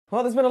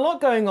Well, there's been a lot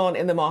going on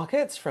in the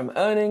markets, from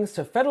earnings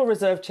to Federal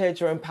Reserve Chair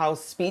Jerome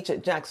Powell's speech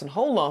at Jackson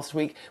Hole last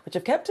week, which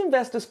have kept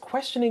investors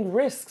questioning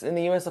risks in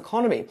the US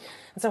economy.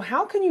 And so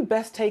how can you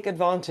best take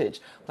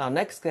advantage? Well, our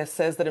next guest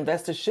says that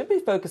investors should be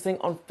focusing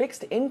on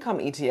fixed income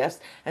ETFs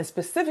and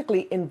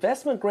specifically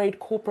investment-grade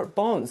corporate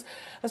bonds.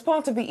 As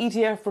part of the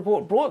ETF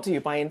report brought to you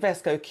by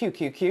Invesco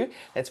QQQ,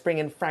 let's bring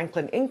in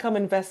Franklin Income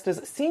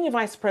Investors Senior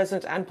Vice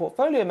President and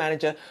Portfolio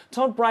Manager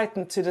Todd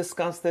Brighton to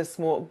discuss this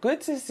more. Good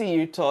to see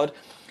you, Todd.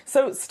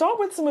 So start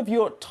with some of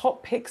your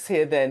top picks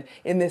here then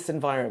in this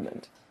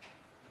environment.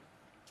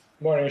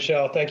 Morning,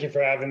 Michelle. Thank you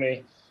for having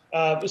me.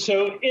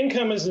 So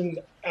income is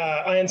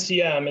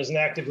INCM is an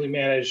actively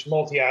managed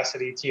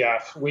multi-asset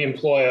ETF. We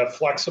employ a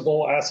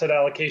flexible asset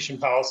allocation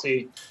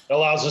policy that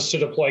allows us to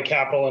deploy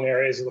capital in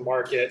areas of the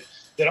market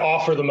that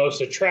offer the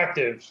most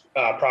attractive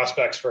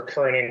prospects for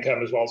current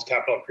income as well as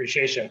capital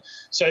appreciation.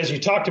 So as you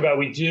talked about,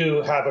 we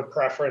do have a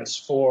preference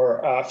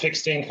for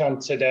fixed income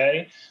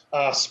today,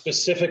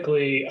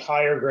 specifically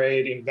higher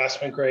grade,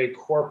 investment grade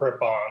corporate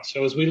bonds.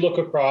 So as we look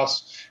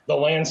across the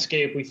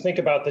landscape, we think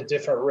about the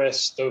different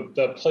risks,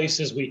 the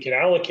places we can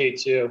allocate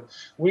to.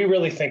 We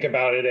really think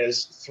about it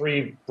as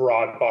three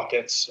broad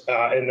buckets,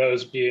 and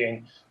those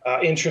being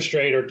interest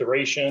rate or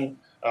duration,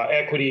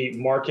 equity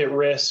market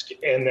risk,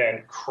 and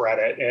then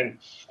credit. And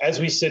as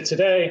we sit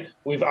today,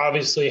 we've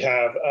obviously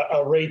have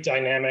a rate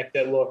dynamic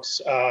that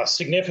looks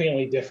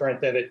significantly different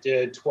than it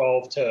did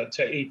 12 to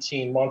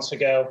 18 months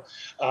ago.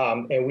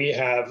 And we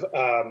have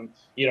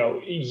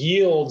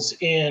yields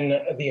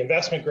in the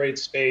investment grade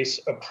space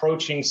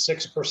approaching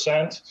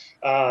 6%.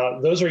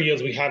 Those are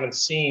yields we haven't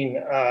seen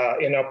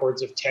in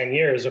upwards of 10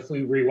 years. If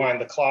we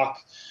rewind the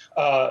clock,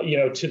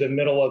 to the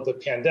middle of the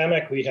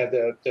pandemic, we had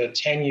the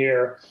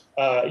 10-year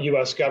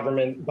U.S.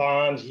 government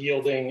bond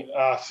yielding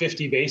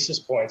 50 basis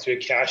points. We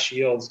had cash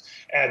yields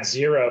at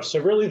zero. So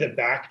really the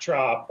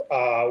backdrop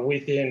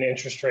within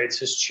interest rates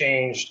has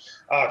changed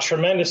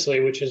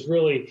tremendously, which has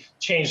really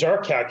changed our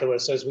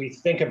calculus as we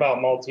think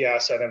about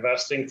multi-asset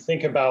investing,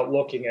 think about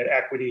looking at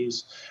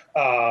equities,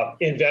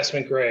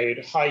 investment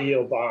grade, high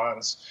yield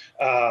bonds.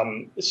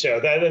 So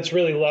that's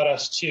really led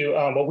us to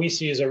what we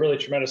see as a really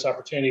tremendous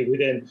opportunity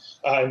within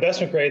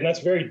investment grade. And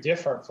that's very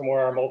different from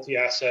where our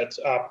multi-asset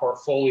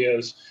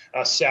portfolios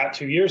sat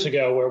 2 years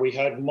ago, where we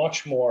had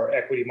much more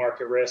equity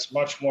market risk,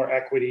 much more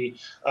equity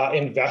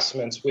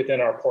investments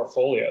within our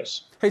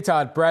portfolios. Hey,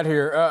 Todd, Brad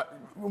here.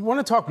 I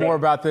want to talk more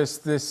about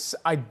this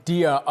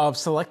idea of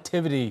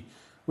selectivity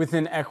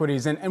within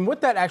equities and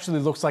what that actually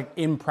looks like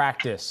in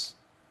practice.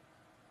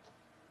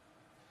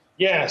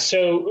 Yeah,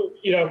 so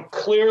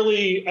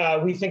clearly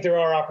we think there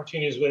are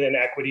opportunities within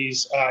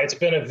equities. It's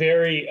been a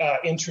very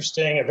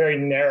interesting, a very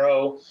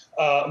narrow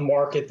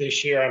market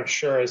this year. I'm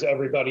sure, as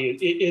everybody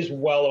is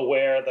well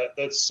aware, that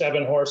the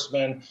seven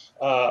horsemen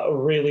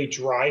really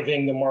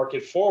driving the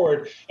market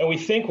forward. And we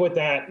think what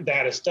that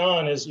has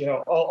done is,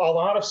 a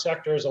lot of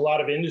sectors, a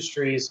lot of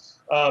industries,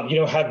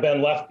 have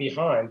been left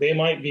behind. They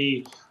might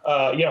be,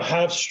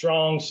 have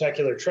strong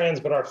secular trends,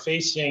 but are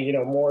facing,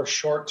 more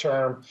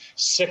short-term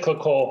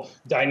cyclical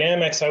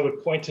dynamics. I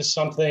would point to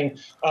something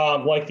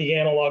like the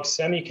analog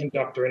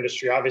semiconductor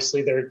industry.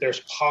 Obviously,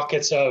 there's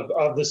pockets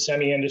of the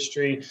semi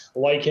industry,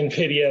 like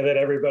NVIDIA, that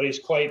everybody's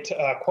quite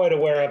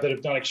aware of, that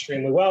have done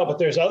extremely well. But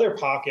there's other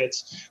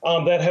pockets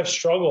that have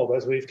struggled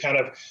as we've kind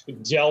of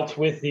dealt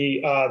with the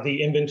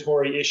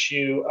inventory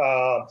issue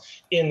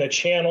in the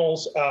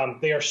channels.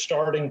 They are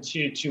starting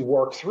to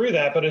work through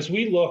that. But as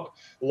we look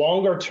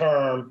longer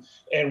term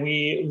and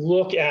we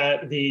look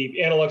at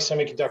the analog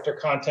semiconductor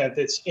content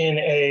that's in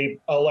a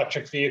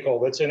electric vehicle,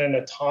 that's in an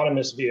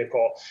autonomous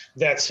vehicle,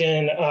 that's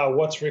in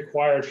what's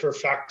required for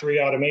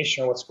factory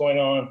automation, what's going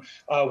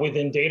on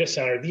within data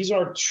center, these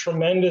are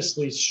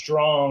tremendously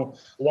strong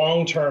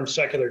long-term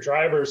secular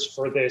drivers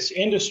for this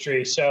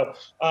industry. So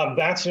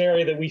that's an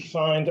area that we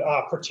find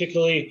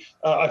particularly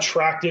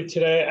attractive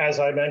today, as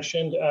I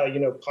mentioned,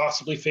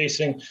 possibly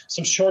facing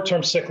some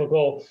short-term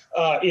cyclical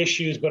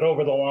issues, but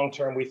over the long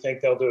term, we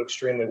think they'll do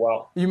extremely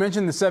well. You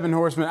mentioned the seven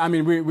horsemen. I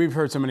mean, we've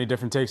heard so many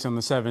different takes on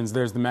the sevens.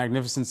 There's the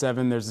Magnificent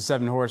Seven. There's the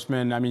seven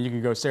horsemen. I mean, you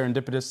can go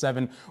serendipitous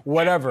seven,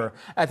 whatever.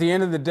 At the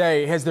end of the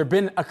day, has there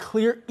been a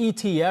clear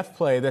ETF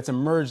play that's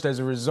emerged as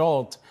a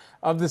result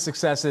of the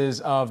successes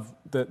of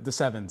the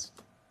sevens?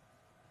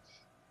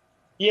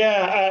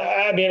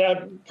 Yeah, I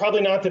mean,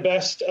 probably not the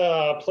best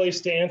place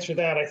to answer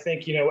that. I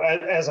think,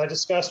 as I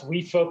discussed,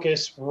 we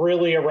focus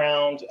really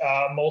around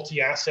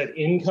multi-asset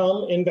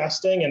income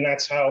investing, and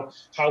that's how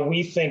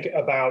we think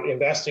about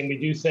investing. We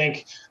do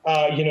think,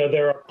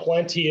 there are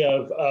plenty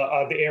of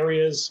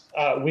areas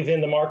within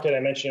the market. I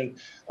mentioned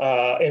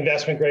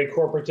investment grade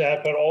corporate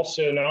debt, but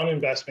also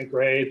non-investment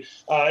grade,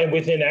 and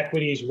within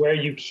equities where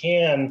you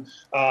can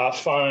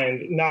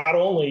find not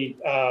only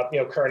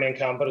current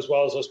income, but as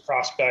well as those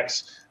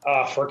prospects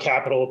for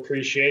capital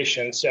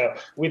appreciation. So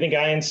we think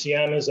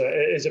INCM is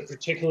a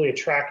particularly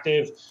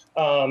attractive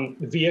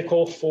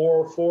vehicle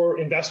for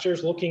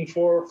investors looking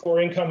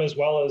for income as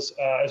well as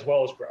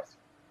growth.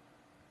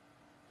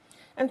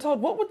 And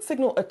Todd, what would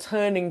signal a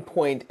turning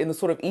point in the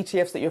sort of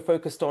ETFs that you're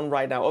focused on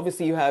right now?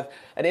 Obviously, you have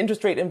an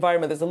interest rate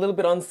environment that's a little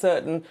bit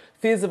uncertain,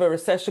 fears of a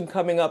recession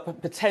coming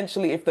up,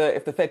 potentially if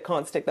the Fed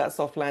can't stick that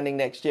soft landing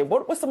next year.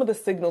 What were some of the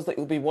signals that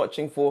you'll be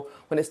watching for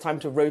when it's time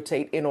to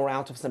rotate in or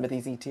out of some of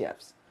these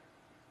ETFs?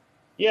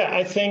 Yeah,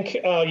 I think,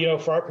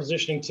 for our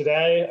positioning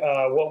today,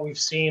 what we've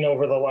seen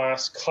over the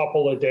last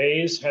couple of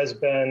days has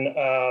been,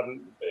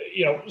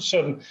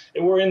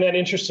 we're in that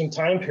interesting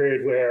time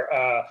period where,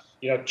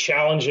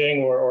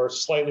 challenging or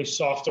slightly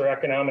softer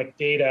economic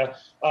data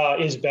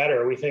is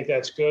better. We think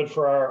that's good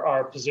for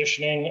our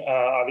positioning.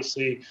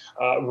 Obviously,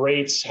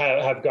 rates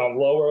have gone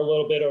lower a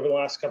little bit over the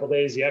last couple of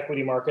days. The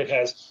equity market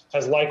has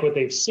liked what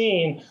they've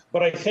seen.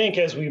 But I think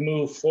as we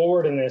move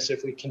forward in this,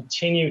 if we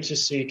continue to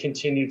see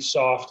continued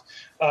soft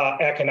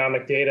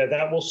economic data,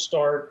 that will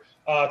start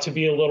to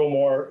be a little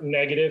more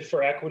negative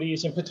for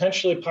equities and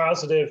potentially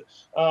positive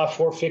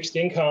for fixed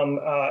income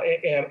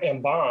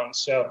and bonds.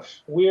 So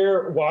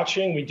we're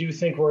watching. We do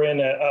think we're in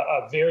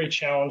a very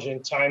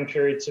challenging time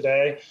period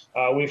today.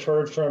 We've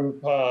heard from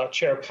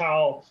Chair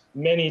Powell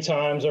many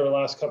times over the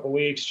last couple of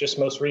weeks, just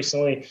most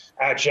recently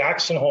at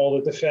Jackson Hole,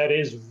 that the Fed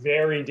is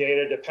very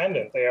data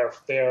dependent. They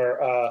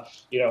are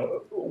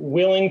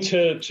willing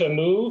to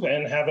move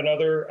and have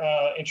another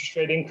interest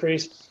rate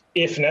increase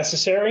if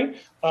necessary,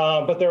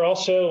 but they're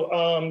also,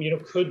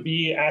 could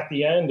be at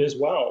the end as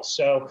well.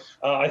 So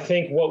I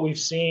think what we've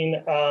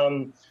seen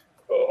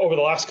over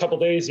the last couple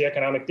of days, the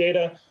economic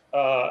data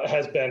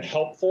has been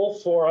helpful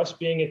for us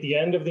being at the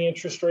end of the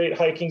interest rate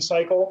hiking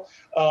cycle.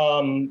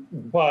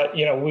 But,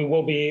 we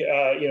will be,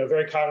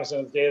 very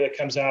cognizant of the data that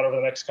comes out over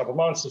the next couple of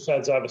months. The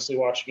Fed's obviously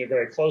watching it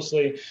very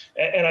closely.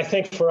 And I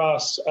think for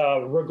us,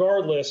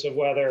 regardless of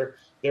whether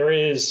there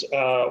is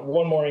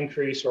one more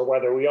increase or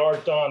whether we are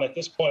done at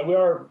this point, we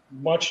are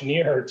much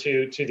nearer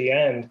to the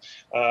end.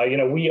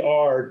 We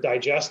are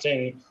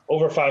digesting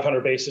over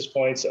 500 basis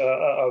points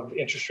of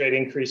interest rate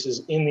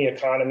increases in the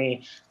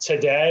economy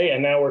today.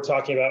 And now we're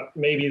talking about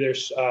maybe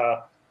there's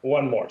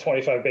one more,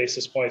 25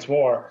 basis points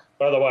more.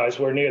 But otherwise,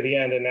 we're near the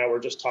end. And now we're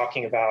just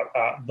talking about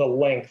the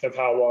length of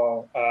how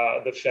long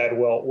the Fed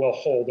will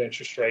hold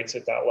interest rates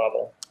at that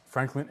level.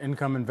 Franklin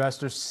Income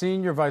Investors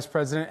Senior Vice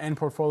President and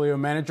Portfolio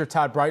Manager,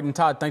 Todd Brighton.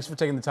 Todd, thanks for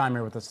taking the time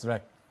here with us today.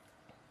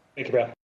 Thank you, Brad.